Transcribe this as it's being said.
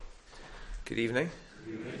Good evening,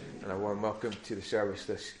 and a warm welcome to the service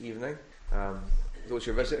this evening. Those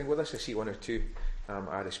who are visiting with us, I see one or two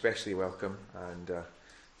are especially welcome, and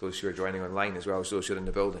those who are joining online as well as those who are in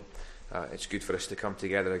the building. It's good for us to come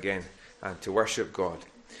together again and to worship God.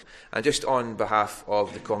 And just on behalf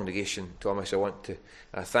of the congregation, Thomas, I want to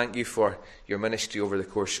thank you for your ministry over the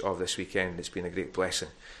course of this weekend. It's been a great blessing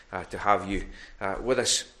to have you with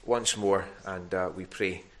us once more, and we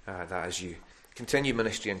pray that as you continue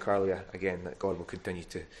ministry in Carlia again, that God will continue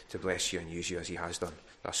to bless you and use you as he has done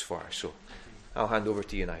thus far. So I'll hand over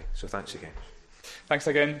to you now. So thanks again. Thanks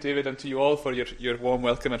again, David, and to you all for your warm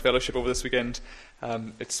welcome and fellowship over this weekend.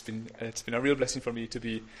 It's been a real blessing for me to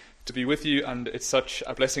be with you, and it's such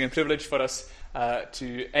a blessing and privilege for us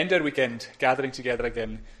to end our weekend gathering together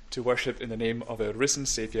again to worship in the name of our risen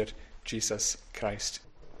Saviour, Jesus Christ.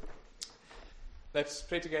 Let's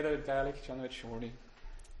pray together in Gaelic, January morning.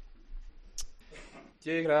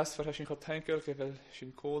 Je gras for hashin chotankel gevel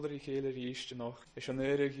shin koder hele rieste noch is an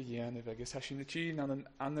ere gejane veges hashin chin an an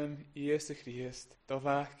anem ieste Christ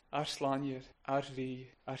dovak arslanier arri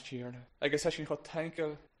archierne agus hashin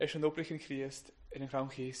chotankel is an oplichen Christ in an raum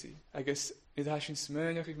gesi agus nid hashin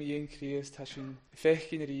smönach ik mi in Christ hashin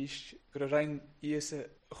fechkin riest gro rein iese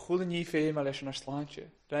goede nie fe mal is an arslantje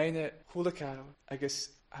reine goede kau agus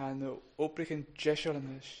han oplichen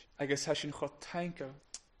jeshelnish agus hashin chotankel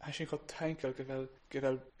hashin chotankel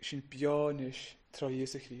gevel sin bianish tra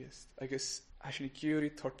Jesu Christ agus hashin kiuri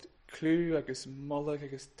tort clú agus mollag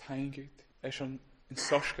agus taingut an in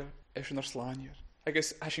soska an arslanier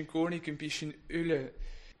agus hashin gorni gumbi sin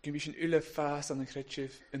ulle fast an an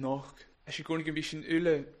kretchiv in och hashin gorni gumbi sin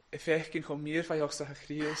ulle effechtkin kom meer fajach sa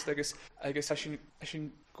Christ agus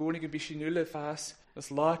hashin gorni gumbi sin ulle fast as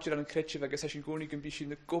laatjer an kretchiv agus hashin gorni gumbi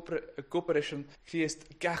sin gopper is an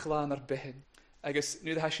Christ gachlan behen agus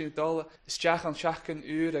nu hashin dal steach an seachcan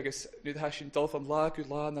uur agus nu hashin dal van lagu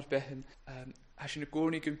lá naar behen hashin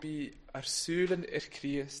gorni gumbi súlen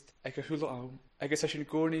Christ ag hula am agus hashin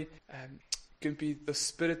gorni gumbi the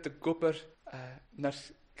spirit the gopper naar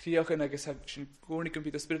kriachen agus hashin gorni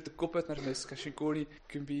gumbi the spirit the gopper naar mis hashin gorni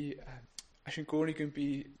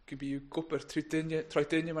gumbi gopper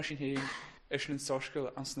tritinje machine heen is een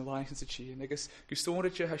sorskel ans na lachen se chi agus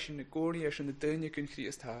gustoretje hashin gorni is een dunje kun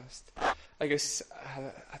Christ haast agus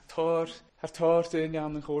tar dyn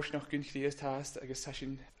an an chors noch gyn Christ hast agus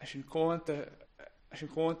hashin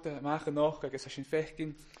konte machen noch agus hashin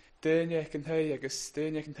fechkin dynne kan hei agus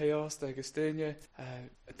dynne kan hei ast agus dynne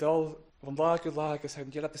dal van lag agus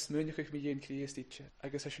han jela des munich mi in Christ itje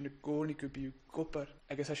agus hashin goni gubi gopper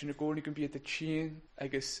agus hashin goni gubi de chin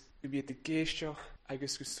agus gubi de geestjoch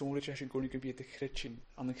agus gusonliche hashin goni gubi de critchin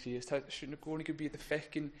an an Christ hashin goni gubi de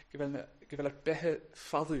fechkin gevel behe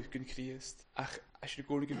fadu gun Christ ach hashin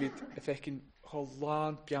goni gubi de fechkin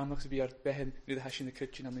Holland pianoch wie behen nu de hashin de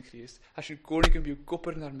critchin an an Christ hashin goni gubi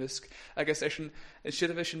gopper naar musk agus hashin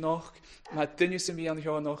shit noch ma dinne se mi an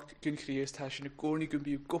jo noch gun Christ hashin goni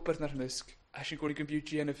gubi gopper naar musk hashin goni gubi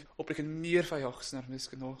genef oplichen meer vajachs naar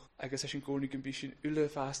musk noch agus hashin goni gubi shin ulle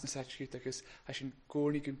fasten satschit agus hashin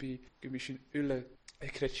goni gubi shin ulle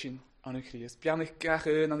critchin an an Christ. Bianich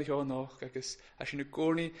gache an ich auch noch agus hashin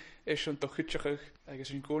goni is an doch hutchach agus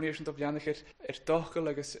hashin goni is an doch bianicher dochel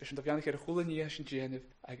agus is an doch bianicher goede nie hashin genef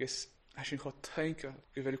agus hashin got tanke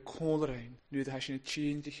gevel kolerein nu de hashin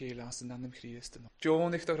chin die hele as an dem Christ.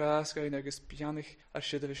 John ich doch raasgein agus bianich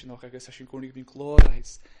shidvish noch agus hashin goni bin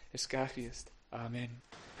glorious is gachiest. Amen.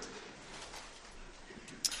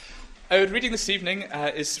 Our reading this evening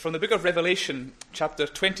is from the book of Revelation, chapter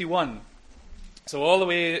 21. So all the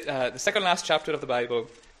way, the second last chapter of the Bible,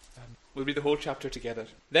 we'll read the whole chapter together.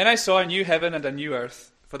 Then I saw a new heaven and a new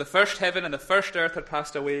earth, for the first heaven and the first earth had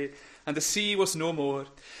passed away, and the sea was no more.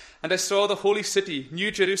 And I saw the holy city,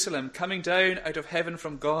 New Jerusalem, coming down out of heaven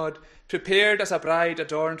from God, prepared as a bride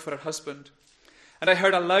adorned for her husband. And I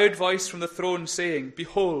heard a loud voice from the throne saying,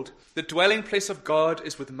 Behold, the dwelling place of God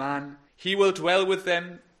is with man. He will dwell with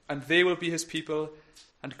them, and they will be his people,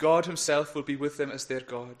 and God himself will be with them as their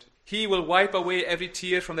God. He will wipe away every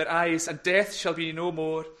tear from their eyes, and death shall be no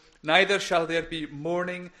more. Neither shall there be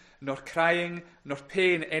mourning, nor crying, nor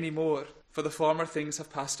pain any more, for the former things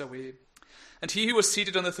have passed away. And he who was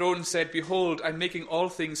seated on the throne said, Behold, I am making all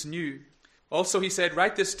things new. Also he said,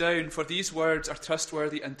 Write this down, for these words are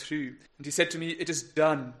trustworthy and true. And he said to me, It is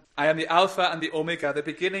done. I am the Alpha and the Omega, the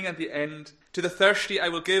beginning and the end. To the thirsty I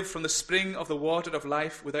will give from the spring of the water of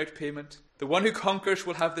life without payment. The one who conquers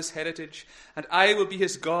will have this heritage, and I will be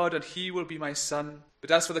his God, and he will be my son.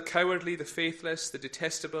 But as for the cowardly, the faithless, the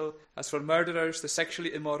detestable, as for murderers, the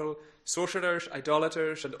sexually immoral, sorcerers,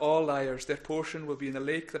 idolaters, and all liars, their portion will be in the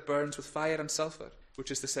lake that burns with fire and sulphur, which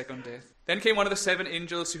is the second death. Then came one of the 7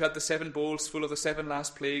 angels who had the 7 bowls full of the 7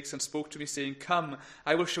 last plagues, and spoke to me, saying, Come,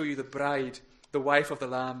 I will show you the bride, the wife of the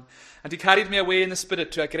Lamb. And he carried me away in the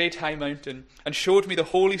Spirit to a great high mountain, and showed me the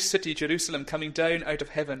holy city, Jerusalem, coming down out of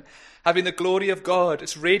heaven, having the glory of God,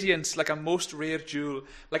 its radiance like a most rare jewel,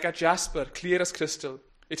 like a jasper, clear as crystal.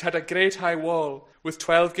 It had a great high wall, with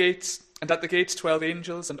 12 gates, and at the gates 12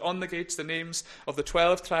 angels, and on the gates the names of the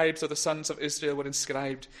 12 tribes of the sons of Israel were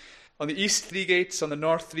inscribed. On the east 3 gates, on the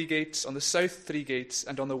north 3 gates, on the south 3 gates,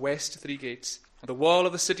 and on the west 3 gates. And the wall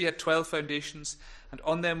of the city had 12 foundations, and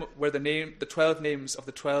on them were the 12 names of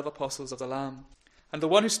the 12 apostles of the Lamb. And the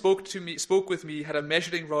one who spoke with me had a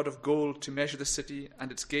measuring rod of gold to measure the city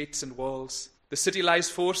and its gates and walls. The city lies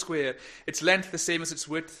 4 square, its length the same as its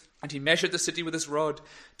width. And he measured the city with his rod,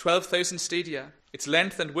 12,000 stadia. Its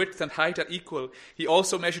length and width and height are equal. He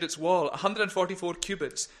also measured its wall, 144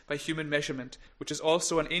 cubits by human measurement, which is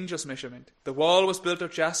also an angel's measurement. The wall was built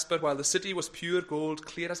of jasper, while the city was pure gold,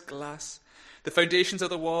 clear as glass. The foundations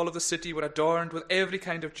of the wall of the city were adorned with every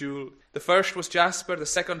kind of jewel. The first was jasper, the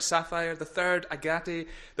second sapphire, the third agate,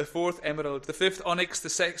 the fourth emerald, the fifth onyx, the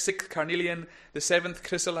sixth carnelian, the 7th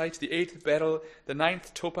chrysolite, the 8th beryl, the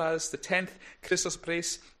 9th topaz, the 10th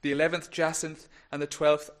chrysoprase, the 11th jacinth, and the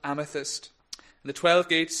 12th amethyst. And the 12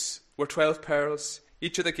 gates were 12 pearls,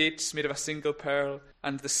 each of the gates made of a single pearl,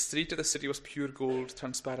 and the street of the city was pure gold,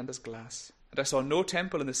 transparent as glass. And I saw no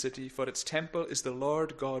temple in the city, for its temple is the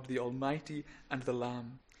Lord God, the Almighty, and the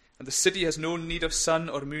Lamb. And the city has no need of sun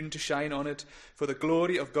or moon to shine on it, for the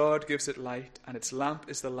glory of God gives it light, and its lamp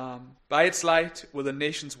is the Lamb. By its light will the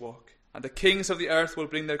nations walk, and the kings of the earth will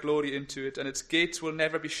bring their glory into it, and its gates will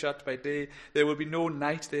never be shut by day. There will be no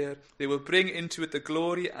night there. They will bring into it the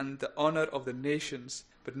glory and the honour of the nations.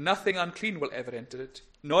 But nothing unclean will ever enter it,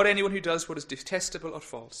 nor anyone who does what is detestable or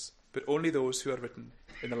false, but only those who are written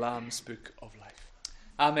in the Lamb's book of life.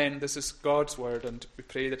 Amen. This is God's word, and we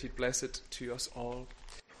pray that he'd bless it to us all.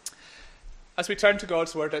 As we turn to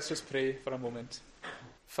God's word, let's just pray for a moment.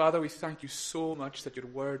 Father, we thank you so much that your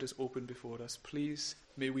word is open before us. Please,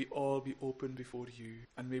 may we all be open before you,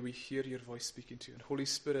 and may we hear your voice speaking to you. And Holy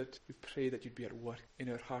Spirit, we pray that you'd be at work in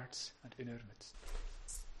our hearts and in our midst.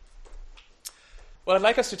 Well, I'd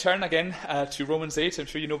like us to turn again to Romans 8. I'm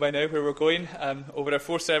sure you know by now where we're going. Over our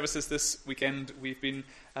 4 services this weekend, we've been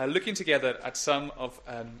looking together at some of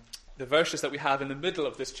the verses that we have in the middle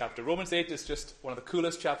of this chapter. Romans 8 is just one of the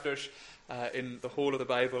coolest chapters in the whole of the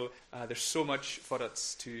Bible. There's so much for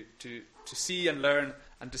us to see and learn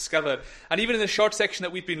and discover. And even in the short section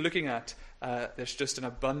that we've been looking at, there's just an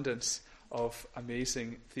abundance of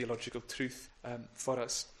amazing theological truth for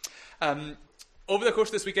us. Over the course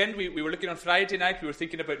of this weekend, we were looking on Friday night, we were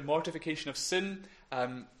thinking about mortification of sin.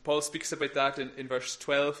 Paul speaks about that in verse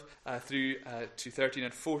 12 through to 13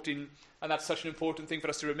 and 14. And that's such an important thing for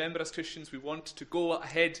us to remember as Christians. We want to go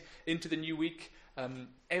ahead into the new week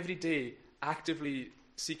every day, actively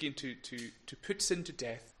seeking to put sin to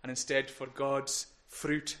death, and instead for God's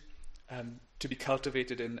fruit to be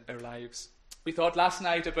cultivated in our lives. We thought last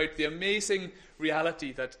night about the amazing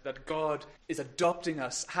reality that God is adopting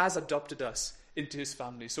us, has adopted us into his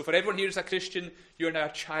family. So for everyone here who's a Christian, you're now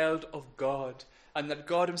a child of God, and that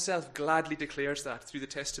God himself gladly declares that through the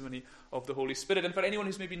testimony of the Holy Spirit. And for anyone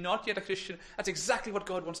who's maybe not yet a Christian, that's exactly what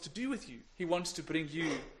God wants to do with you. He wants to bring you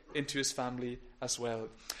into his family as well.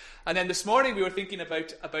 And then this morning we were thinking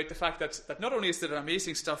about the fact that not only is there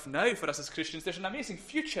amazing stuff now for us as Christians, there's an amazing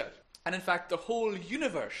future. And in fact, the whole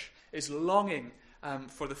universe is longing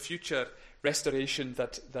for the future restoration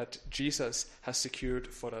that Jesus has secured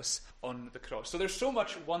for us on the cross. So there's so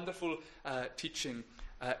much wonderful teaching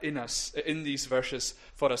in these verses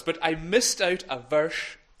for us. But I missed out a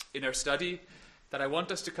verse in our study that I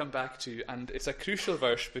want us to come back to, and it's a crucial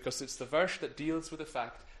verse because it's the verse that deals with the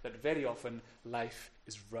fact that very often life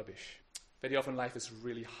is rubbish. Very often life is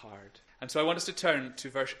really hard. And so I want us to turn to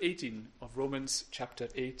verse 18 of Romans chapter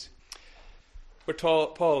 8. Where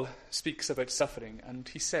Paul speaks about suffering, and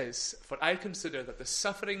he says, "For I consider that the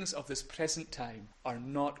sufferings of this present time are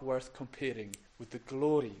not worth comparing with the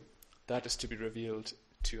glory that is to be revealed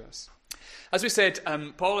to us." As we said,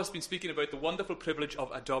 Paul has been speaking about the wonderful privilege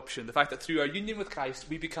of adoption, the fact that through our union with Christ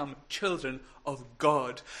we become children of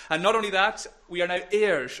God. And not only that, we are now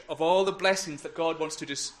heirs of all the blessings that God wants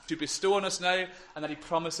to bestow on us now, and that he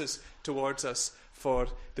promises towards us for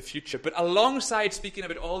the future. But alongside speaking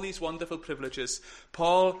about all these wonderful privileges,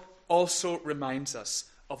 Paul also reminds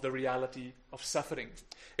us of the reality of suffering.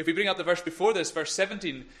 If we bring up the verse before this, verse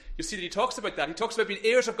 17, you'll see that he talks about that. He talks about being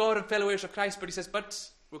heirs of God and fellow heirs of Christ, but he says,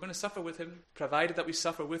 but we're going to suffer with him, provided that we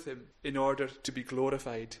suffer with him in order to be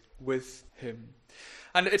glorified with him.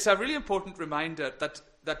 And it's a really important reminder that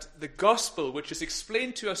the gospel, which is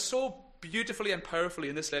explained to us so beautifully and powerfully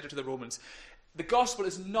in this letter to the Romans, the gospel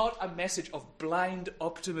is not a message of blind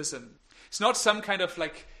optimism. It's not some kind of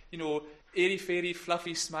airy-fairy,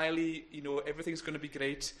 fluffy, smiley, everything's going to be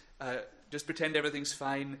great, just pretend everything's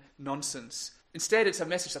fine nonsense. Instead, it's a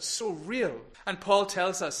message that's so real. And Paul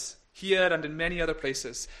tells us here and in many other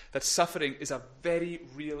places that suffering is a very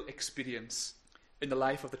real experience in the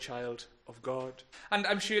life of the child of God. And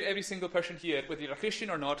I'm sure every single person here, whether you're a Christian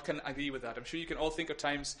or not, can agree with that. I'm sure you can all think of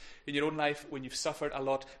times in your own life when you've suffered a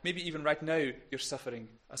lot. Maybe even right now you're suffering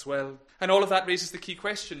as well. And all of that raises the key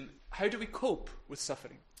question: how do we cope with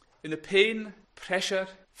suffering? In the pain, pressure,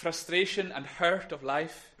 frustration and hurt of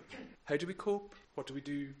life, how do we cope? What do we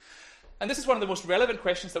do? And this is one of the most relevant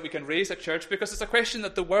questions that we can raise at church, because it's a question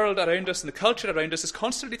that the world around us and the culture around us is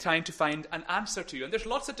constantly trying to find an answer to. And there's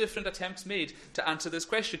lots of different attempts made to answer this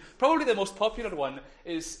question. Probably the most popular one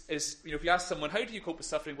is if you ask someone, how do you cope with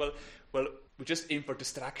suffering? Well, we just aim for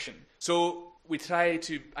distraction. So we try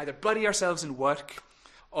to either bury ourselves in work,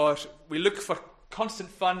 or we look for constant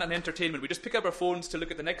fun and entertainment. We just pick up our phones to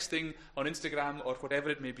look at the next thing on Instagram or whatever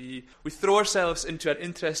it may be. We throw ourselves into an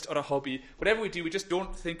interest or a hobby. Whatever we do, we just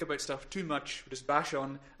don't think about stuff too much. We just bash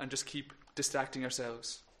on and just keep distracting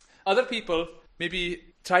ourselves. Other people maybe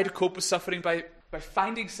try to cope with suffering by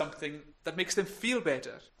finding something that makes them feel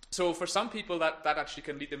better. So for some people, that actually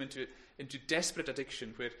can lead them into desperate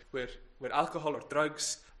addiction, where alcohol or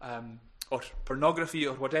drugs or pornography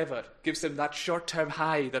or whatever gives them that short-term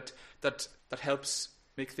high that helps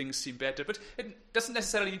make things seem better. But it doesn't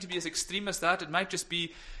necessarily need to be as extreme as that. It might just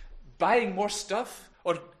be buying more stuff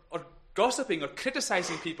or gossiping or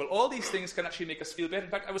criticizing people. All these things can actually make us feel better.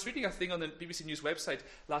 In fact, I was reading a thing on the BBC News website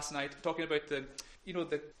last night talking about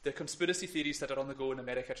the conspiracy theories that are on the go in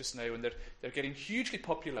America just now, and they're getting hugely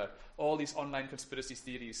popular, all these online conspiracy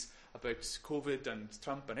theories about COVID and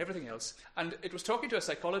Trump and everything else. And it was talking to a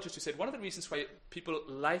psychologist who said one of the reasons why people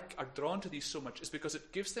are drawn to these so much is because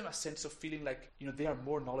it gives them a sense of feeling like, they are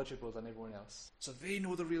more knowledgeable than everyone else. So they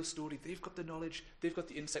know the real story, they've got the knowledge, they've got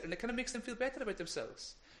the insight, and it kind of makes them feel better about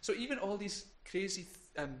themselves. So even all these crazy,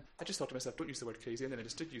 I just thought to myself, don't use the word crazy, and then I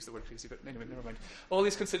just did use the word crazy, but anyway, never mind. All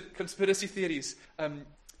these conspiracy theories,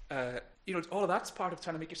 all of that's part of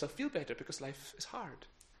trying to make yourself feel better, because life is hard.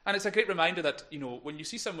 And it's a great reminder that, when you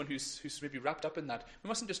see someone who's maybe wrapped up in that, we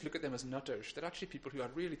mustn't just look at them as nutters. They're actually people who are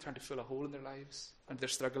really trying to fill a hole in their lives, and they're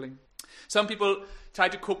struggling. Some people try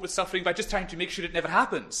to cope with suffering by just trying to make sure it never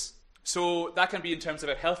happens. So that can be in terms of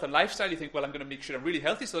our health and lifestyle. You think, well, I'm going to make sure I'm really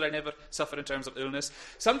healthy so that I never suffer in terms of illness.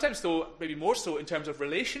 Sometimes, though, maybe more so in terms of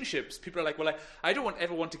relationships. People are like, well, I don't want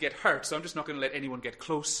everyone to get hurt, so I'm just not going to let anyone get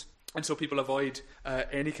close. And so people avoid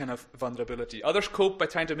any kind of vulnerability. Others cope by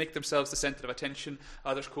trying to make themselves the centre of attention.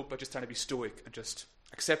 Others cope by just trying to be stoic and just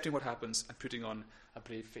accepting what happens and putting on a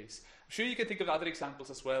brave face. I'm sure you can think of other examples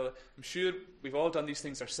as well. I'm sure we've all done these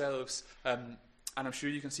things ourselves. And I'm sure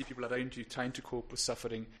you can see people around you trying to cope with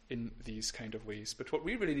suffering in these kind of ways. But what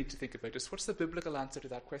we really need to think about is, what's the biblical answer to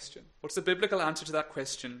that question? What's the biblical answer to that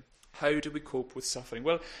question? How do we cope with suffering?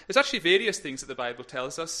 Well, there's actually various things that the Bible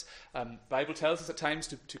tells us. The Bible tells us at times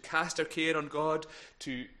to cast our care on God,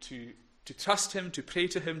 to trust him, to pray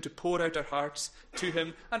to him, to pour out our hearts to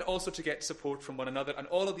him, and also to get support from one another. And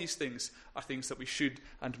all of these things are things that we should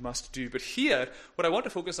and must do. But here, what I want to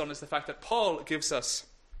focus on is the fact that Paul gives us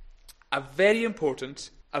a very important,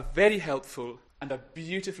 a very helpful, and a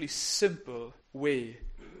beautifully simple way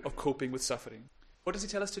of coping with suffering. What does he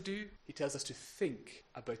tell us to do? He tells us to think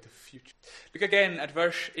about the future. Look again at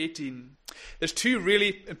verse 18. There's two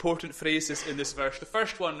really important phrases in this verse. The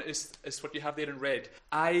first one is what you have there in red.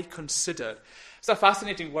 I consider. It's a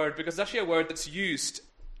fascinating word, because it's actually a word that's used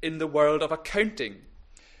in the world of accounting.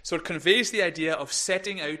 So it conveys the idea of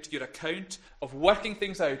setting out your account, of working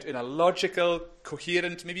things out in a logical,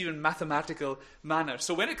 coherent, maybe even mathematical manner.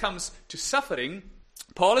 So when it comes to suffering,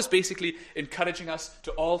 Paul is basically encouraging us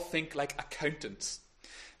to all think like accountants.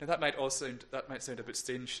 Now that might sound a bit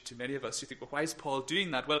strange to many of us. You think, well, why is Paul doing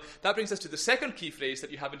that? Well, that brings us to the second key phrase that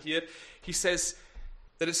you have in here. He says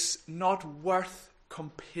that it's not worth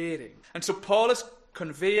comparing. And so Paul is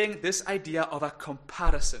conveying this idea of a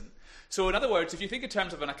comparison. So in other words, if you think in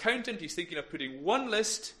terms of an accountant, he's thinking of putting one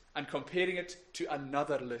list and comparing it to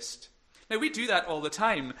another list. Now, we do that all the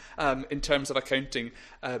time in terms of accounting.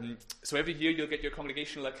 So every year you'll get your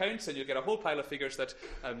congregational accounts, and you'll get a whole pile of figures that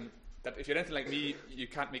that if you're anything like me, you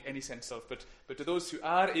can't make any sense of. But to those who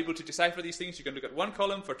are able to decipher these things, you can look at one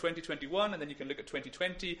column for 2021, and then you can look at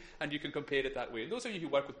 2020, and you can compare it that way. And those of you who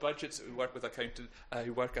work with budgets, who work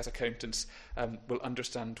as accountants, will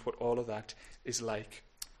understand what all of that is like.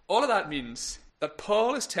 All of that means that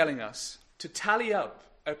Paul is telling us to tally up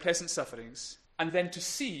our present sufferings and then to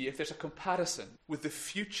see if there's a comparison with the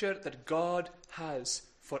future that God has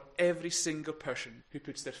for every single person who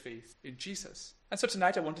puts their faith in Jesus. And so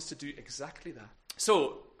tonight I want us to do exactly that.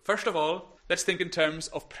 So, first of all, let's think in terms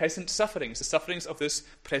of present sufferings, the sufferings of this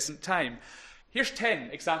present time. Here's 10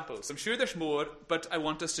 examples. I'm sure there's more, but I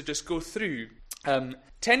want us to just go through 10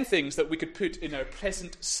 things that we could put in our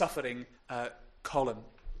present suffering column.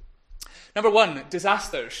 Number 1,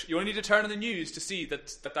 disasters. You only need to turn on the news to see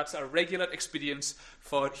that's a regular experience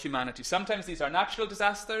for humanity. Sometimes these are natural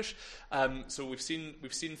disasters. So we've seen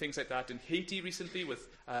things like that in Haiti recently with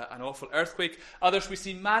an awful earthquake. Others we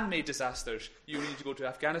see man-made disasters. You only need to go to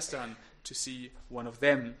Afghanistan to see one of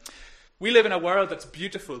them. We live in a world that's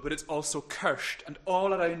beautiful, but it's also cursed. And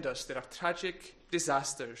all around us there are tragic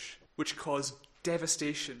disasters which cause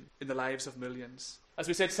devastation in the lives of millions. As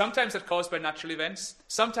we said, sometimes they're caused by natural events,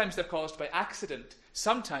 sometimes they're caused by accident,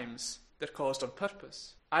 sometimes they're caused on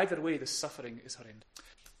purpose. Either way, the suffering is horrendous.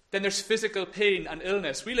 Then there's physical pain and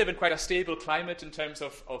illness. We live in quite a stable climate in terms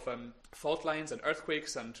of fault lines and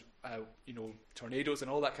earthquakes and tornadoes and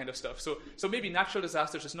all that kind of stuff. So maybe natural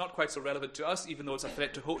disasters is not quite so relevant to us, even though it's a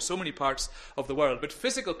threat to so many parts of the world. But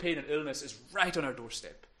physical pain and illness is right on our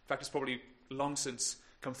doorstep. In fact, it's probably long since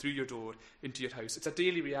come through your door into your house. It's a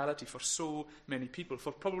daily reality for so many people,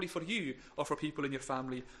 probably for you or for people in your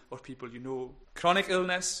family or people you know. Chronic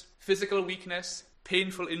illness, physical weakness,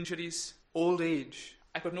 painful injuries, old age.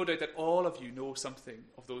 I've got no doubt that all of you know something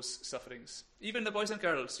of those sufferings. Even the boys and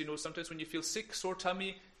girls, sometimes when you feel sick, sore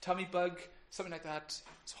tummy bug, something like that,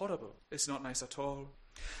 it's horrible. It's not nice at all.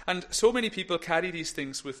 And so many people carry these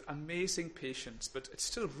things with amazing patience, but it's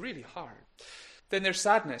still really hard. Then there's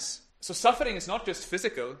sadness. So suffering is not just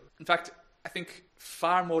physical. In fact, I think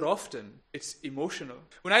far more often it's emotional.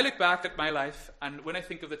 When I look back at my life and when I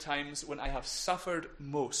think of the times when I have suffered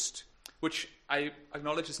most, which I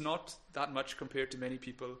acknowledge is not that much compared to many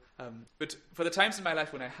people, but for the times in my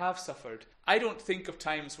life when I have suffered, I don't think of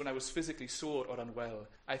times when I was physically sore or unwell.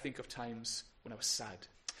 I think of times when I was sad.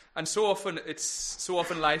 And so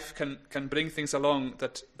often life can bring things along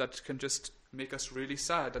that can just make us really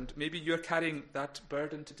sad. And maybe you're carrying that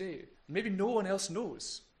burden today. Maybe no one else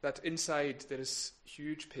knows that inside there is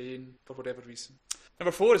huge pain for whatever reason.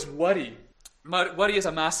 Number 4 is worry. Worry is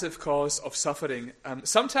a massive cause of suffering.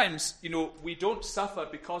 Sometimes, we don't suffer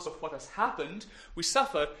because of what has happened. We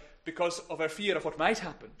suffer because of our fear of what might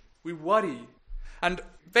happen. We worry. And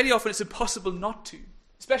very often it's impossible not to.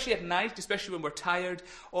 Especially at night, especially when we're tired,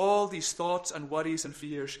 all these thoughts and worries and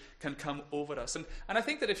fears can come over us. And I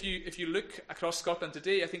think that if you look across Scotland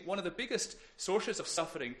today, I think one of the biggest sources of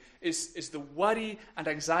suffering is the worry and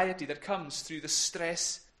anxiety that comes through the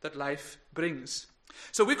stress that life brings.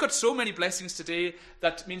 So we've got so many blessings today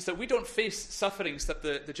that means that we don't face sufferings that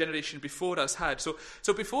the generation before us had. So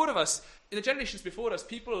before of us, in the generations before us,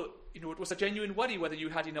 people, it was a genuine worry whether you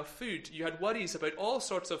had enough food. You had worries about all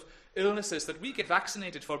sorts of illnesses that we get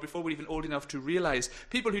vaccinated for before we're even old enough to realise.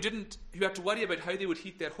 People who had to worry about how they would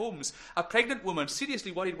heat their homes. A pregnant woman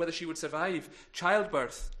seriously worried whether she would survive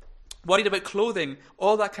childbirth. Worried about clothing,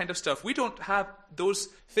 all that kind of stuff. We don't have those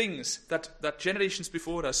things that generations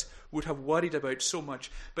before us would have worried about so much.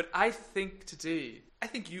 But I think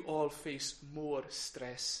you all face more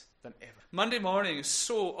stress than ever. Monday morning is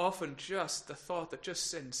so often just the thought that just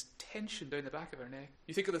sends tension down the back of our neck.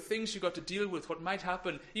 You think of the things you've got to deal with, what might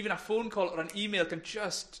happen. Even a phone call or an email can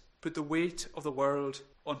just put the weight of the world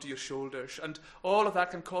onto your shoulders. And all of that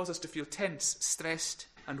can cause us to feel tense, stressed,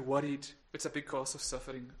 and worried. It's a big cause of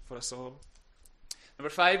suffering for us all.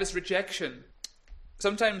 Number 5 is rejection.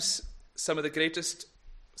 Sometimes one of the greatest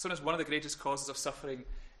causes of suffering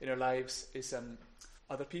in our lives is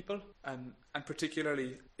other people, and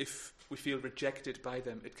particularly if we feel rejected by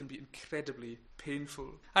them. It can be incredibly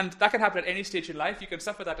painful. And that can happen at any stage in life. You can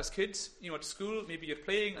suffer that as kids, at school, maybe you're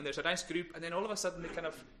playing and there's a nice group, and then all of a sudden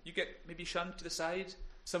you get maybe shunned to the side.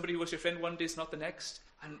 Somebody who was your friend one day is not the next,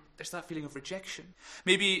 and there's that feeling of rejection.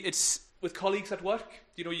 Maybe it's with colleagues at work.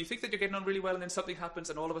 You think that you're getting on really well and then something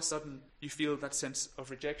happens and all of a sudden you feel that sense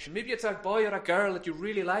of rejection. Maybe it's a boy or a girl that you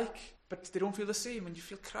really like, but they don't feel the same and you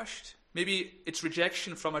feel crushed. Maybe it's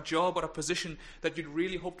rejection from a job or a position that you'd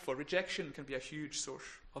really hoped for. Rejection can be a huge source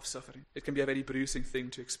of suffering. It can be a very bruising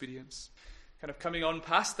thing to experience. Kind of coming on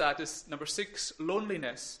past that is number 6,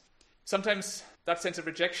 loneliness. Sometimes that sense of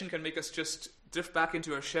rejection can make us just drift back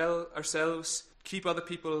into our shell ourselves, keep other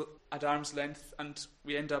people at arm's length, and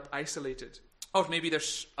we end up isolated. Or maybe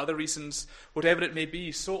there's other reasons, whatever it may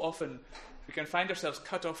be, so often we can find ourselves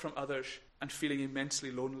cut off from others and feeling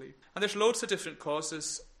immensely lonely. And there's loads of different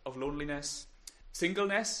causes of loneliness.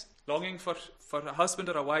 Singleness, longing for a husband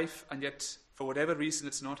or a wife, and yet for whatever reason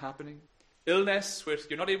it's not happening. Illness, where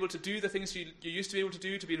you're not able to do the things you used to be able to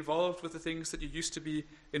do, to be involved with the things that you used to be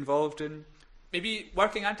involved in. Maybe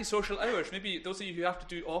working antisocial hours. Maybe those of you who have to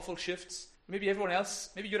do awful shifts. Maybe everyone else,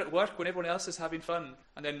 maybe you're at work when everyone else is having fun,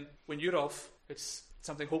 and then when you're off, it's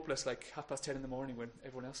something hopeless like 10:30 in the morning when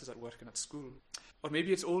everyone else is at work and at school. Or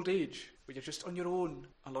maybe it's old age, where you're just on your own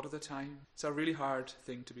a lot of the time. It's a really hard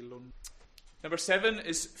thing to be alone. Number 7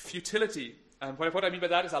 is futility. And what I mean by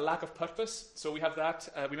that is a lack of purpose. So we have that.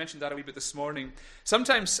 We mentioned that a wee bit this morning.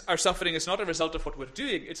 Sometimes our suffering is not a result of what we're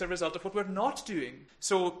doing. It's a result of what we're not doing.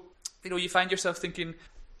 So, you find yourself thinking,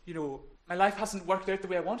 my life hasn't worked out the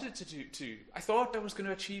way I wanted it to. I thought I was going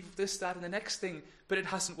to achieve this, that, and the next thing, but it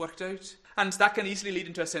hasn't worked out. And that can easily lead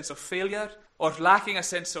into a sense of failure or lacking a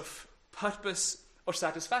sense of purpose or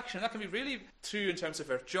satisfaction. That can be really true in terms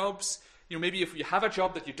of our jobs. Maybe if you have a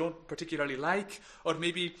job that you don't particularly like, or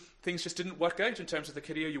maybe things just didn't work out in terms of the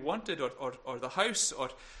career you wanted, or the house,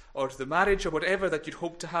 or the marriage, or whatever that you'd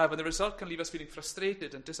hoped to have, and the result can leave us feeling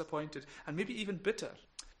frustrated and disappointed, and maybe even bitter.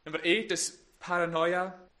 Number 8 is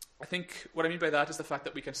paranoia. I think what I mean by that is the fact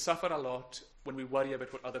that we can suffer a lot when we worry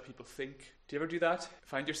about what other people think. Do you ever do that?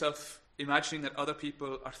 Find yourself imagining that other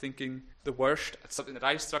people are thinking the worst? It's something that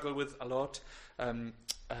I struggle with a lot.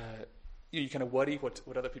 You kind of worry what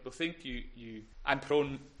other people think. I'm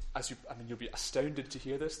prone, you'll be astounded to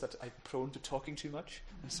hear this, that I'm prone to talking too much.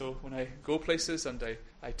 And so when I go places and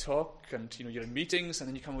I talk, and you're in meetings, and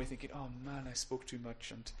then you come away thinking, oh man, I spoke too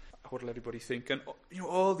much, and what will everybody think? And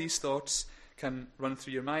all these thoughts can run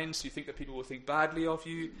through your mind. So you think that people will think badly of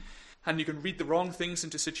you, and you can read the wrong things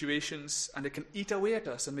into situations, and it can eat away at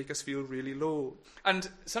us and make us feel really low. And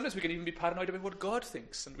sometimes we can even be paranoid about what God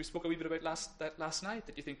thinks. And we spoke a wee bit about last night,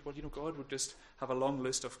 that you think, God would just have a long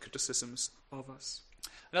list of criticisms of us.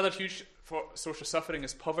 Another huge source of suffering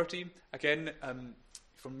is poverty. Again,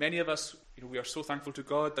 for many of us, we are so thankful to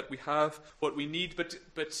God that we have what we need,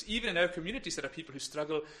 but even in our communities there are people who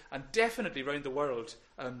struggle, and definitely around the world,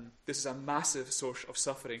 this is a massive source of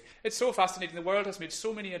suffering. It's so fascinating. The world has made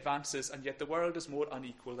so many advances, and yet the world is more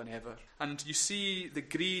unequal than ever. And you see the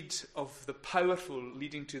greed of the powerful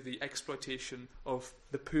leading to the exploitation of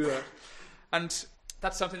the poor. And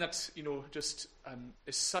that's something that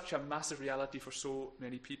is such a massive reality for so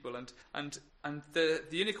many people, and the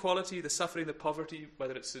inequality, the suffering, the poverty,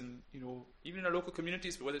 whether it's in even in our local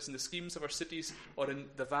communities, but whether it's in the schemes of our cities or in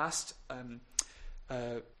the vast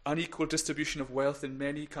unequal distribution of wealth in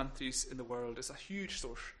many countries in the world, is a huge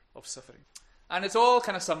source of suffering. And it's all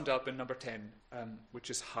kind of summed up in number 10, which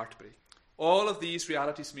is heartbreak. All of these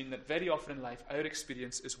realities mean that very often in life, our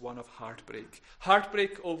experience is one of heartbreak.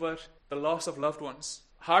 Heartbreak over the loss of loved ones.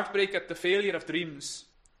 Heartbreak at the failure of dreams.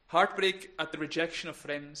 Heartbreak at the rejection of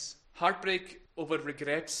friends. Heartbreak over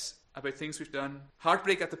regrets about things we've done.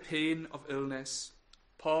 Heartbreak at the pain of illness.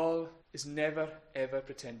 Paul is never, ever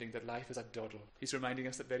pretending that life is a doddle. He's reminding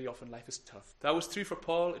us that very often life is tough. That was true for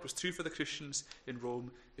Paul. It was true for the Christians in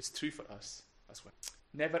Rome. It's true for us as well.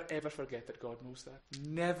 Never ever forget that God knows that.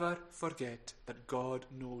 Never forget that God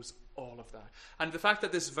knows all of that. And the fact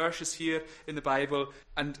that this verse is here in the Bible,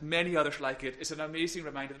 and many others like it, is an amazing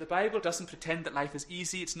reminder. The Bible doesn't pretend that life is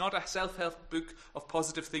easy. It's not a self-help book of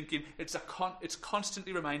positive thinking. It's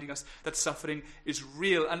constantly reminding us that suffering is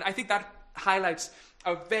real. And I think that highlights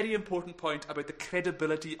a very important point about the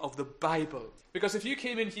credibility of the Bible. Because if you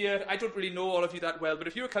came in here, I don't really know all of you that well, but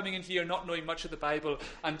if you were coming in here not knowing much of the Bible,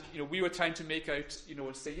 and we were trying to make out,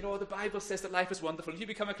 and say, the Bible says that life is wonderful, and if you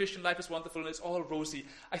become a Christian, life is wonderful, and it's all rosy,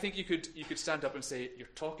 I think you could stand up and say, you're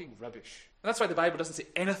talking rubbish. And that's why the Bible doesn't say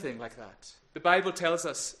anything like that. The Bible tells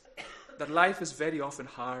us that life is very often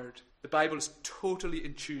hard. The Bible is totally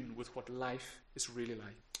in tune with what life is really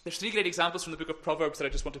like. There's 3 great examples from the book of Proverbs that I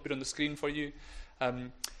just want to put on the screen for you.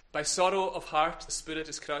 By sorrow of heart, the spirit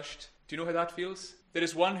is crushed. Do you know how that feels? There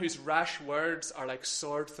is one whose rash words are like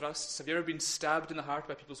sword thrusts. Have you ever been stabbed in the heart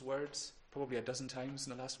by people's words? Probably a dozen times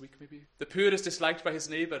in the last week, maybe. The poor is disliked by his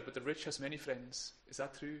neighbour, but the rich has many friends. Is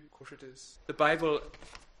that true? Of course it is. The Bible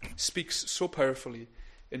speaks so powerfully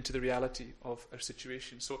into the reality of our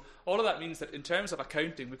situation. So all of that means that in terms of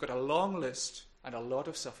accounting, we've got a long list and a lot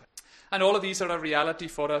of suffering. And all of these are a reality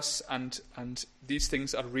for us, and these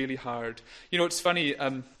things are really hard. It's funny.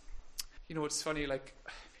 Like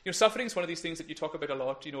Suffering is one of these things that you talk about a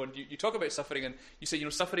lot, and you talk about suffering and you say,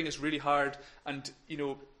 suffering is really hard and,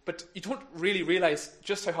 but you don't really realize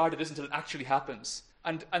just how hard it is until it actually happens.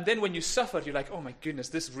 And then when you suffer, you're like, oh my goodness,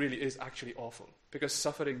 this really is actually awful, because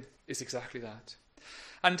suffering is exactly that.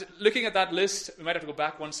 And looking at that list, we might have to go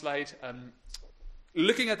back one slide.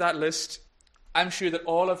 Looking at that list, I'm sure that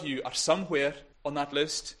all of you are somewhere on that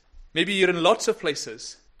list. Maybe you're in lots of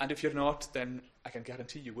places, and if you're not, then I can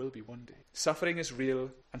guarantee you will be one day. Suffering is real,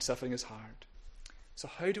 and suffering is hard. So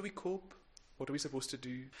how do we cope? What are we supposed to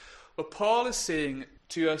do? Well, Paul is saying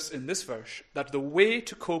to us in this verse that the way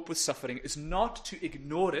to cope with suffering is not to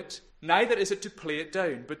ignore it, neither is it to play it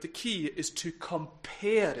down, but the key is to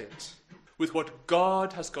compare it with what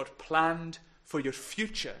God has got planned for your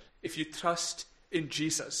future if you trust in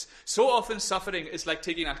Jesus. So often suffering is like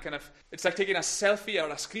taking a selfie or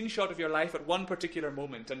a screenshot of your life at one particular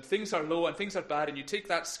moment, and things are low and things are bad, and you take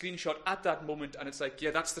that screenshot at that moment and it's like,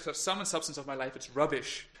 yeah, that's the sum and substance of my life, it's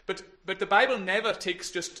rubbish. But the Bible never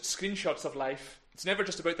takes just screenshots of life. It's never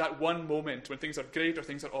just about that one moment when things are great or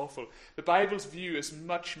things are awful. The Bible's view is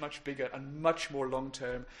much, much bigger and much more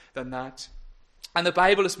long-term than that. And the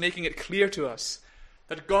Bible is making it clear to us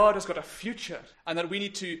that God has got a future, and that we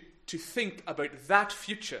need to think about that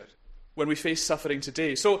future when we face suffering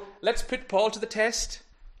today. So let's put Paul to the test.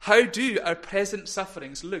 How do our present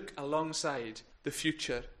sufferings look alongside the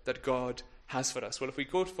future that God has for us? Well, if we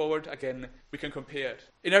go forward again, we can compare.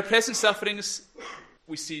 In our present sufferings,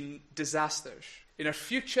 we see disasters. In our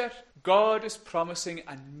future, God is promising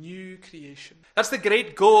a new creation. That's the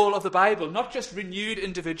great goal of the Bible. Not just renewed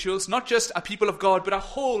individuals, not just a people of God, but a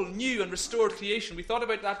whole new and restored creation. We thought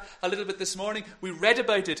about that a little bit this morning. We read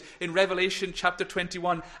about it in Revelation chapter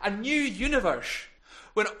 21. A new universe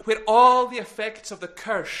where all the effects of the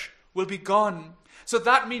curse will be gone. So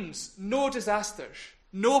that means no disasters,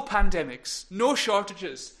 no pandemics, no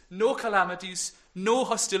shortages, no calamities, no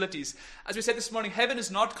hostilities. As we said this morning, heaven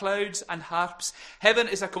is not clouds and harps. Heaven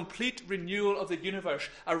is a complete renewal of the universe,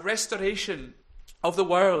 a restoration of the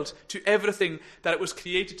world to everything that it was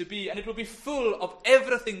created to be. And it will be full of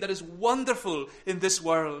everything that is wonderful in this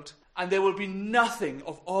world. And there will be nothing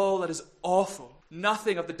of all that is awful,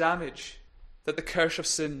 nothing of the damage that the curse of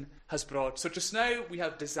sin has brought. So just now we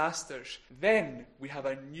have disasters. Then we have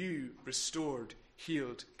a new, restored,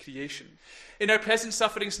 healed creation. In our present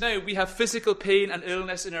sufferings now, we have physical pain and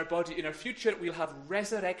illness in our body. In our future, we'll have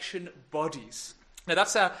resurrection bodies. Now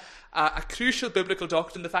that's a crucial biblical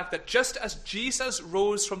doctrine, the fact that just as Jesus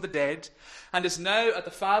rose from the dead and is now at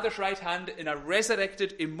the Father's right hand in a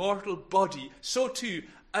resurrected, immortal body, so too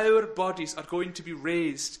our bodies are going to be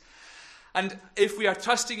raised. And if we are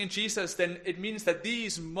trusting in Jesus, then it means that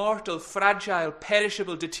these mortal, fragile,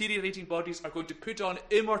 perishable, deteriorating bodies are going to put on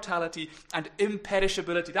immortality and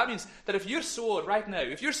imperishability. That means that if you're sore right now,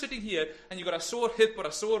 if you're sitting here and you've got a sore hip or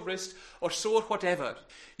a sore wrist or sore whatever,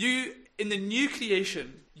 you, in the new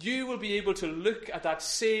creation, you will be able to look at that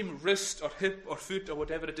same wrist or hip or foot or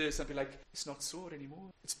whatever it is and be like, it's not sore anymore.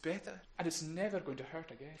 It's better. And it's never going to hurt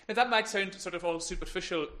again. Now that might sound sort of all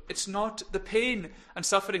superficial. It's not. The pain and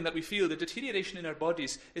suffering that we feel, the deterioration in our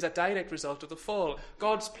bodies, is a direct result of the fall.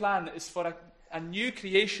 God's plan is for a new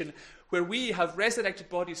creation where we have resurrected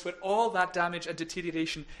bodies, where all that damage and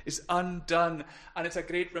deterioration is undone. And it's a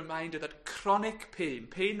great reminder that chronic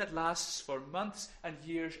pain that lasts for months and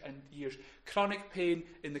years, chronic pain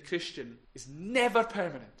in the Christian is never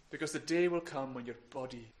permanent, because the day will come when your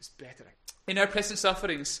body is better. In our present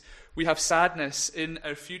sufferings, we have sadness. In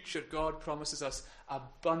our future, God promises us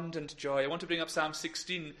abundant joy. I want to bring up Psalm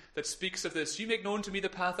 16 that speaks of this. You make known to me the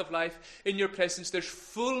path of life. In your presence there's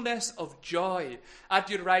fullness of joy. At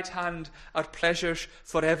your right hand are pleasures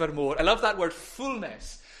forevermore. I love that word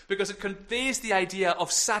fullness, because it conveys the idea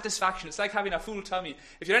of satisfaction. It's like having a full tummy.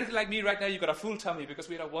 If you're anything like me right now, you've got a full tummy, because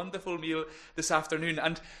we had a wonderful meal this afternoon.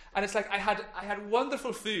 And it's like I had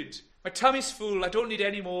wonderful food. My tummy's full, I don't need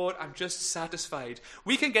any more, I'm just satisfied.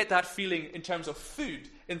 We can get that feeling in terms of food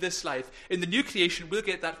in this life. In the new creation, we'll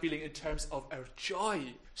get that feeling in terms of our joy.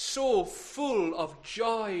 So full of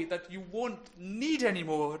joy that you won't need any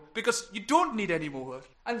more, because you don't need any more.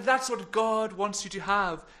 And that's what God wants you to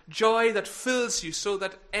have. Joy that fills you, so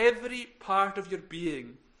that every part of your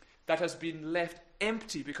being that has been left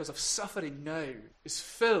empty because of suffering now is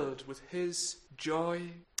filled with His joy.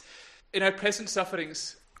 In our present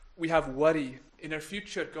sufferings, we have worry. In our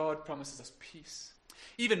future, God promises us peace.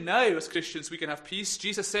 Even now, as Christians, we can have peace.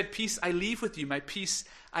 Jesus said, peace I leave with you, my peace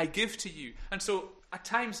I give to you. And so, at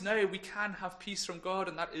times now, we can have peace from God,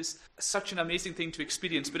 and that is such an amazing thing to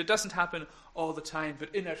experience. But it doesn't happen all the time.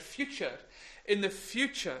 But in the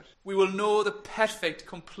future, we will know the perfect,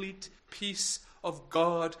 complete peace of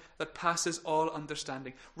God that passes all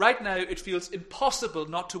understanding. Right now, it feels impossible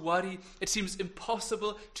not to worry. It seems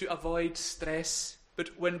impossible to avoid stress.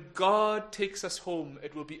 But when God takes us home,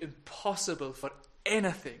 it will be impossible for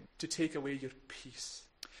anything to take away your peace.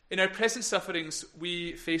 In our present sufferings,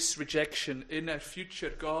 we face rejection. In our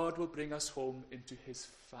future, God will bring us home into his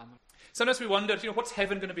family. Sometimes we wonder, what's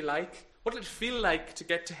heaven going to be like? What will it feel like to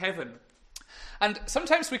get to heaven? And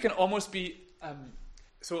sometimes we can almost be,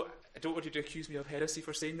 so I don't want you to accuse me of heresy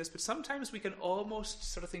for saying this, but sometimes we can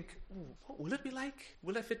almost sort of think, what will it be like?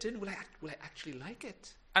 Will I fit in? Will I actually like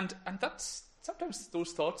it? And that's, sometimes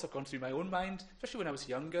those thoughts have gone through my own mind, especially when I was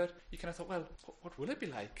younger. You kind of thought, well, what will it be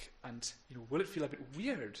like? And, will it feel a bit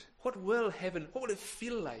weird? What will it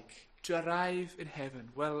feel like to arrive in heaven?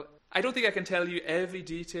 Well, I don't think I can tell you every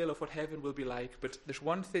detail of what heaven will be like, but there's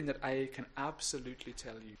one thing that I can absolutely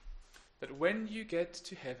tell you. That when you get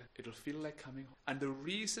to heaven, it'll feel like coming home. And the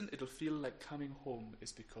reason it'll feel like coming home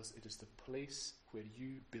is because it is the place where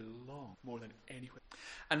you belong more than anywhere.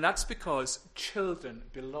 And that's because children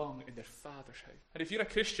belong in their Father's house. And if you're a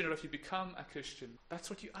Christian, or if you become a Christian,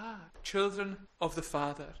 that's what you are. Children of the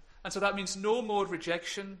Father. And so that means no more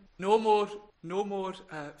rejection, no more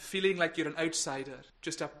feeling like you're an outsider.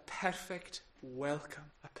 Just a perfect welcome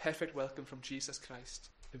from Jesus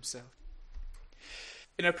Christ himself.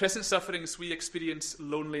 In our present sufferings, we experience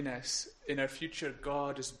loneliness. In our future,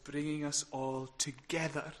 God is bringing us all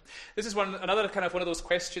together. This is another kind of one of those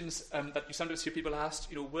questions that you sometimes hear people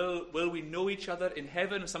ask. Will we know each other in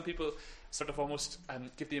heaven? Some people sort of almost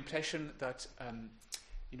give the impression that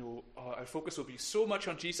our focus will be so much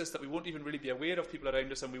on Jesus that we won't even really be aware of people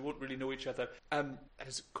around us and we won't really know each other. It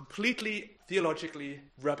is completely theologically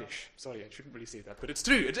rubbish. Sorry, I shouldn't really say that, but it's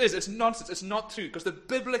true. It is. It's nonsense. It's not true, because the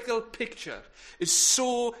biblical picture is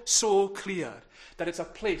so clear that it's a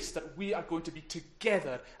place that we are going to be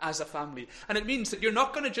together as a family. And it means that you're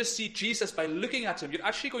not going to just see Jesus by looking at him. You're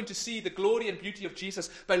actually going to see the glory and beauty of Jesus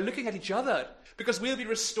by looking at each other, because we'll be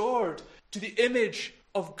restored to the image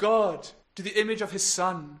of God, to the image of his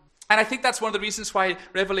Son. And I think that's one of the reasons why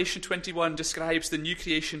Revelation 21 describes the new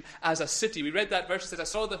creation as a city. We read that verse that says, I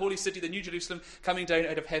saw the holy city, the new Jerusalem, coming down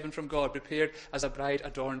out of heaven from God, prepared as a bride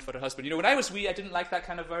adorned for her husband. When I was wee, I didn't like that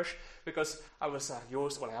kind of verse, because I was I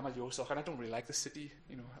am a Yosok, and I don't really like the city.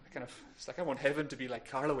 It's like I want heaven to be like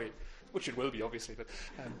Carloway, which it will be, obviously.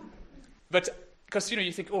 But because,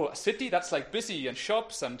 you think, a city, that's like busy, and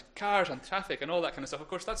shops, and cars, and traffic, and all that kind of stuff. Of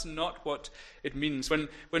course, that's not what it means. When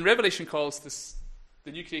Revelation calls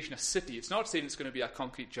the new creation a city, it's not saying it's going to be a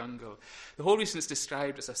concrete jungle. The whole reason it's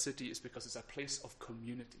described as a city is because it's a place of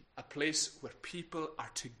community, a place where people are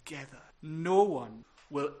together. No one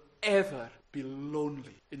will ever be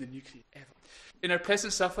lonely in the new creation, ever. In our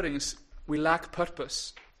present sufferings, we lack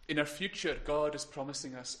purpose. In our future, God is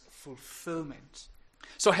promising us fulfillment.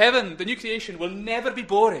 So heaven, the new creation, will never be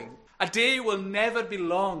boring. A day will never be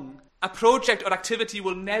long. A project or activity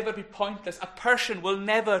will never be pointless. A person will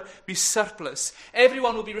never be surplus.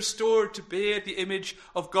 Everyone will be restored to bear the image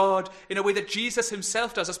of God in a way that Jesus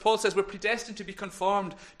himself does. As Paul says, we're predestined to be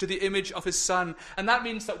conformed to the image of his Son. And that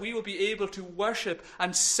means that we will be able to worship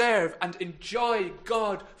and serve and enjoy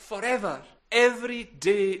God forever. Every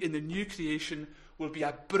day in the new creation will be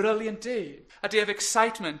a brilliant day. A day of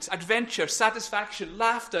excitement, adventure, satisfaction,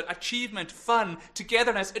 laughter, achievement, fun,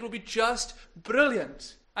 togetherness. It will be just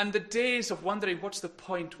brilliant. And the days of wondering what's the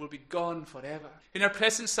point will be gone forever. In our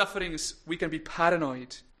present sufferings, we can be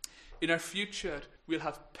paranoid. In our future, we'll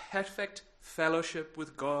have perfect fellowship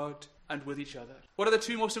with God and with each other. What are the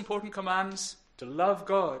two most important commands? To love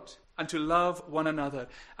God and to love one another.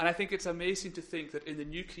 And I think it's amazing to think that in the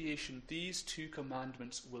new creation, these two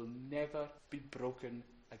commandments will never be broken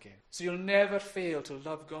again. So you'll never fail to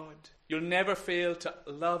love God. You'll never fail to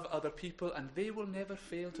love other people, and they will never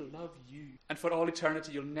fail to love you. And for all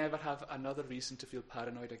eternity, you'll never have another reason to feel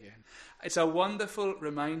paranoid again. It's a wonderful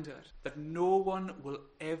reminder that no one will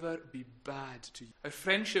ever be bad to you. Our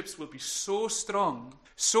friendships will be so strong,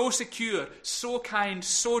 so secure, so kind,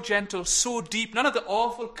 so gentle, so deep. None of the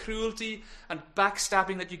awful cruelty and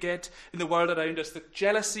backstabbing that you get in the world around us. The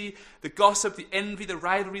jealousy, the gossip, the envy, the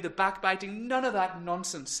rivalry, the backbiting. None of that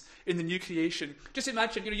nonsense in the new creation. Just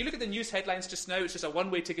imagine, you look at the news headlines just now, it's just a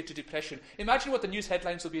one-way ticket to depression. Imagine what the news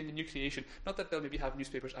headlines will be in the new creation. Not that they'll maybe have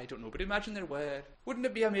newspapers, I don't know, but imagine there were. Wouldn't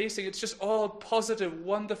it be amazing? It's just all positive,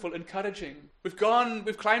 wonderful, encouraging. We've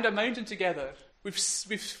climbed a mountain together.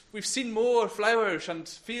 We've seen more flowers and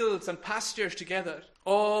fields and pastures together.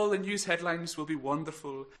 All the news headlines will be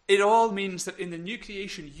wonderful. It all means that in the new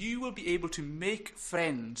creation, you will be able to make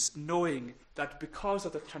friends, knowing that because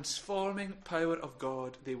of the transforming power of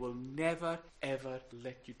God, they will never, ever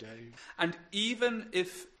let you down. And even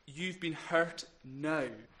if you've been hurt now,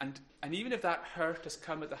 and even if that hurt has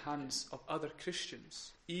come at the hands of other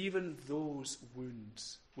Christians, even those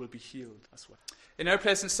wounds will be healed as well. In our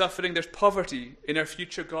present suffering, there's poverty. In our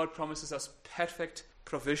future, God promises us perfect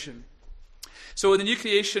provision. So in the new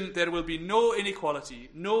creation, there will be no inequality,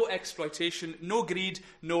 no exploitation, no greed,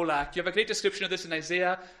 no lack. You have a great description of this in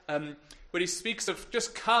Isaiah, where he speaks of,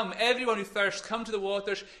 just come, everyone who thirsts, come to the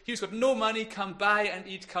waters. He who's got no money, come buy and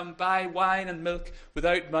eat, come buy wine and milk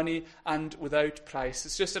without money and without price.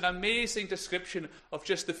 It's just an amazing description of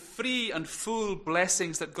just the free and full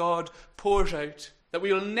blessings that God pours out, that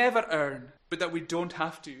we will never earn, but that we don't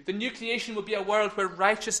have to. The new creation will be a world where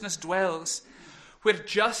righteousness dwells, where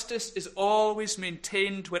justice is always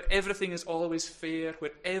maintained, where everything is always fair,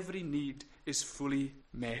 where every need is fully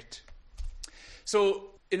met.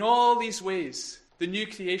 So, in all these ways, the new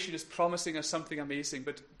creation is promising us something amazing,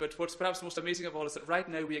 but what's perhaps the most amazing of all is that right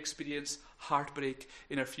now we experience heartbreak.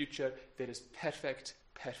 In our future, there is perfect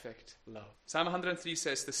love. Psalm 103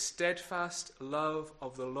 says, "The steadfast love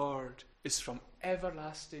of the Lord is from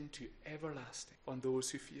everlasting to everlasting on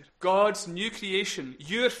those who fear." God's new creation,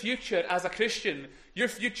 your future as a Christian, your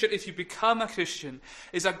future if you become a Christian,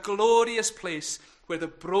 is a glorious place where the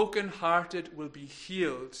broken-hearted will be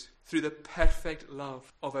healed through the perfect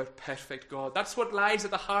love of our perfect God. That's what lies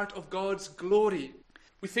at the heart of God's glory.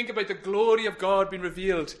 We think about the glory of God being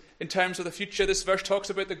revealed in terms of the future. This verse talks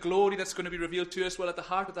about the glory that's going to be revealed to us. Well, at the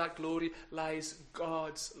heart of that glory lies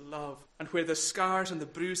God's love, and where the scars and the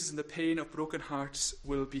bruises and the pain of broken hearts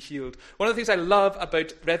will be healed. One of the things I love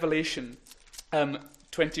about Revelation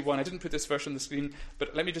 21, I didn't put this verse on the screen,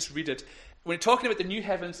 but let me just read it. When talking about the new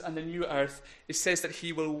heavens and the new earth, it says that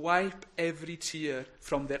he will wipe every tear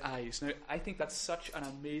from their eyes. Now, I think that's such an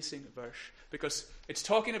amazing verse, because it's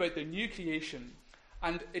talking about the new creation.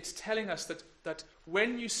 And it's telling us that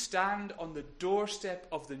when you stand on the doorstep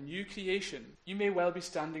of the new creation, you may well be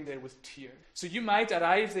standing there with tears. So you might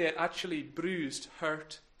arrive there actually bruised,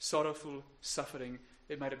 hurt, sorrowful, suffering.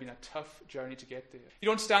 It might have been a tough journey to get there. You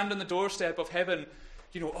don't stand on the doorstep of heaven,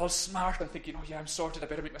 all smart and thinking, oh yeah, I'm sorted, I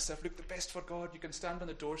better make myself look the best for God. You can stand on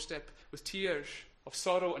the doorstep with tears of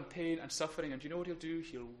sorrow and pain and suffering, and do you know what he'll do?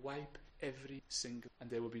 He'll wipe every single,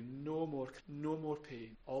 and there will be no more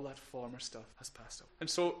pain. All that former stuff has passed off. And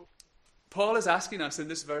so Paul is asking us in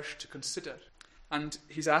this verse to consider, and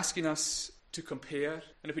he's asking us to compare.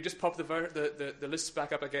 And if we just pop the lists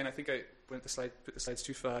back up again, I think I put the slides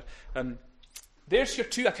too far. There's your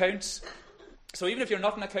two accounts. So even if you're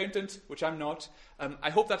not an accountant, which I'm not,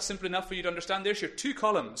 I hope that's simple enough for you to understand. There's your two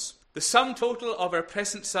columns: the sum total of our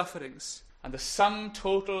present sufferings and the sum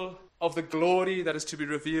total of the glory that is to be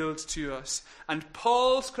revealed to us. And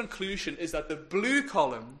Paul's conclusion is that the blue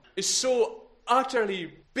column is so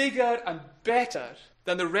utterly bigger and better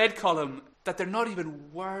than the red column that they're not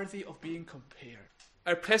even worthy of being compared.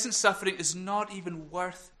 Our present suffering is not even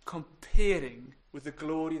worth comparing with the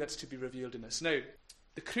glory that's to be revealed in us. Now,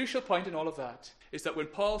 the crucial point in all of that is that when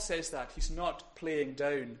Paul says that, he's not playing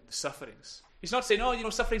down the sufferings. He's not saying,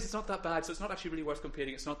 sufferings, it's not that bad, so it's not actually really worth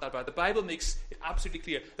comparing, it's not that bad. The Bible makes it absolutely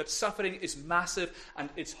clear that suffering is massive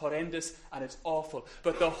and it's horrendous and it's awful.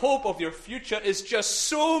 But the hope of your future is just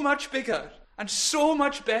so much bigger and so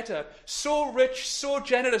much better, so rich, so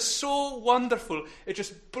generous, so wonderful. It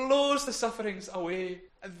just blows the sufferings away.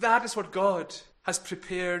 And that is what God has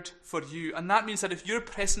prepared for you. And that means that if your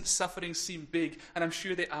present sufferings seem big, and I'm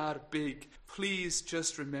sure they are big, please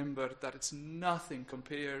just remember that it's nothing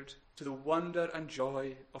compared to the wonder and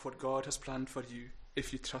joy of what God has planned for you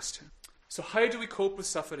if you trust him. So how do we cope with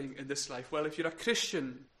suffering in this life? Well, if you're a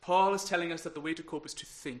Christian, Paul is telling us that the way to cope is to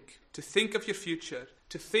think of your future,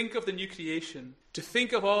 to think of the new creation, to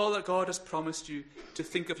think of all that God has promised you, to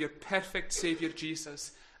think of your perfect Saviour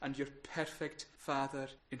Jesus and your perfect Father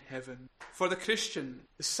in heaven. For the Christian,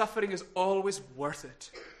 the suffering is always worth it,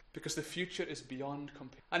 because the future is beyond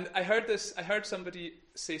compare. And I heard somebody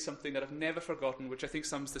say something that I've never forgotten, which I think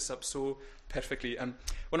sums this up so perfectly. One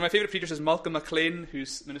of my favourite preachers is Malcolm McLean,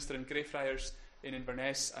 who's minister in Greyfriars in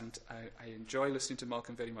Inverness, and I enjoy listening to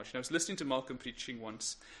Malcolm very much. And I was listening to Malcolm preaching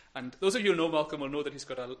once, and those of you who know Malcolm will know that he's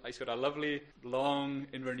got a lovely, long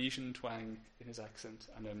Invernessian twang in his accent.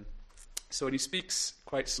 And So he speaks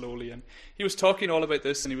quite slowly, and he was talking all about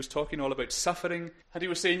this, and he was talking all about suffering, and he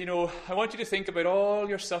was saying, I want you to think about all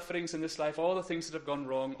your sufferings in this life, all the things that have gone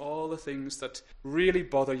wrong, all the things that really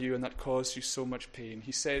bother you and that cause you so much pain.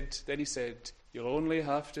 He said, you'll only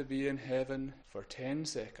have to be in heaven for 10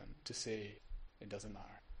 seconds to say, it doesn't matter.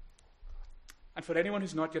 And for anyone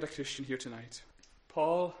who's not yet a Christian here tonight,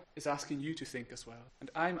 Paul is asking you to think as well, and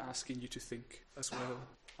I'm asking you to think as well.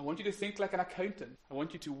 I want you to think like an accountant. I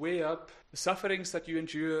want you to weigh up the sufferings that you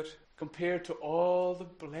endure compared to all the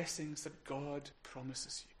blessings that God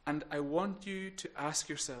promises you. And I want you to ask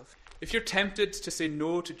yourself, if you're tempted to say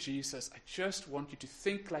no to Jesus, I just want you to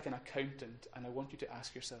think like an accountant, and I want you to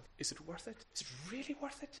ask yourself, is it worth it? Is it really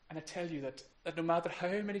worth it? And I tell you that no matter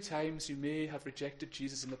how many times you may have rejected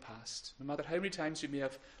Jesus in the past, no matter how many times you may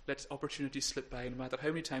have let opportunities slip by, no matter how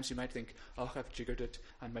many times you might think, I've jiggered it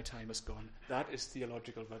and my time is gone, that is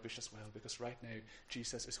theological rubbish as well, because right now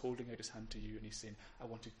Jesus is holding out his hand to you and he's saying, I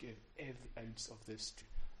want to give every ounce of this to you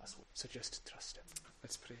as well. So just trust him.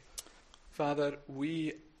 Let's pray. Father,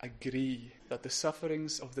 we agree that the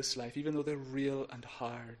sufferings of this life, even though they're real and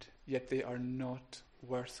hard, yet they are not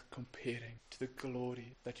worth comparing to the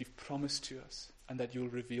glory that you've promised to us and that you'll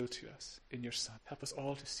reveal to us in your Son. Help us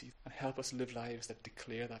all to see and help us live lives that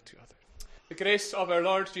declare that to others. The grace of our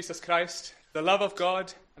Lord Jesus Christ, the love of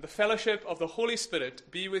God, and the fellowship of the Holy Spirit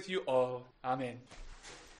be with you all. Amen.